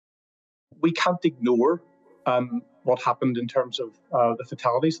we can't ignore what happened in terms of the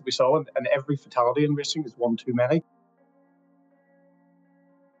fatalities that we saw, and every fatality in racing is one too many.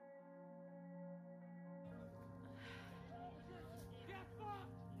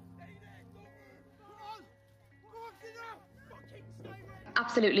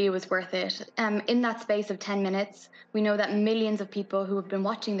 Absolutely, it was worth it. In that space of 10 minutes, we know that millions of people who have been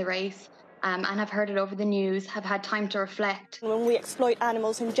watching the race and have heard it over the news have had time to reflect. When we exploit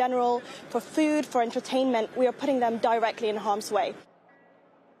animals in general, for food, for entertainment, we are putting them directly in harm's way.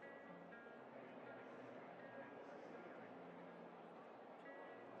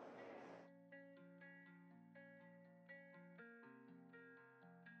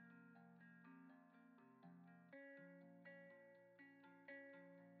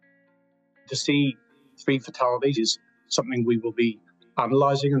 To see 3 fatalities is something we will be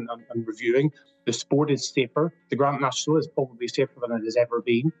analysing and reviewing. The sport is safer. The Grand National is probably safer than it has ever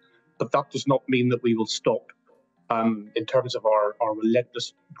been, but that does not mean that we will stop in terms of our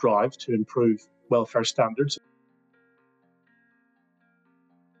relentless drive to improve welfare standards.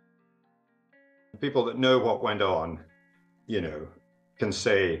 People that know what went on, can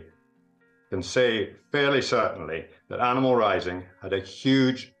say fairly certainly that animal rising had a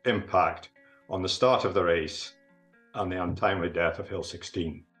huge impact on the start of the race and the untimely death of Hill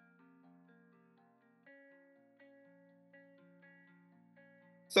 16.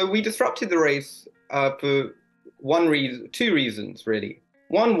 So we disrupted the race for two reasons, really.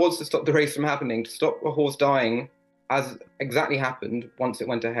 One was to stop the race from happening, to stop a horse dying, as exactly happened once it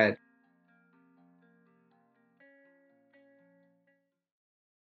went ahead.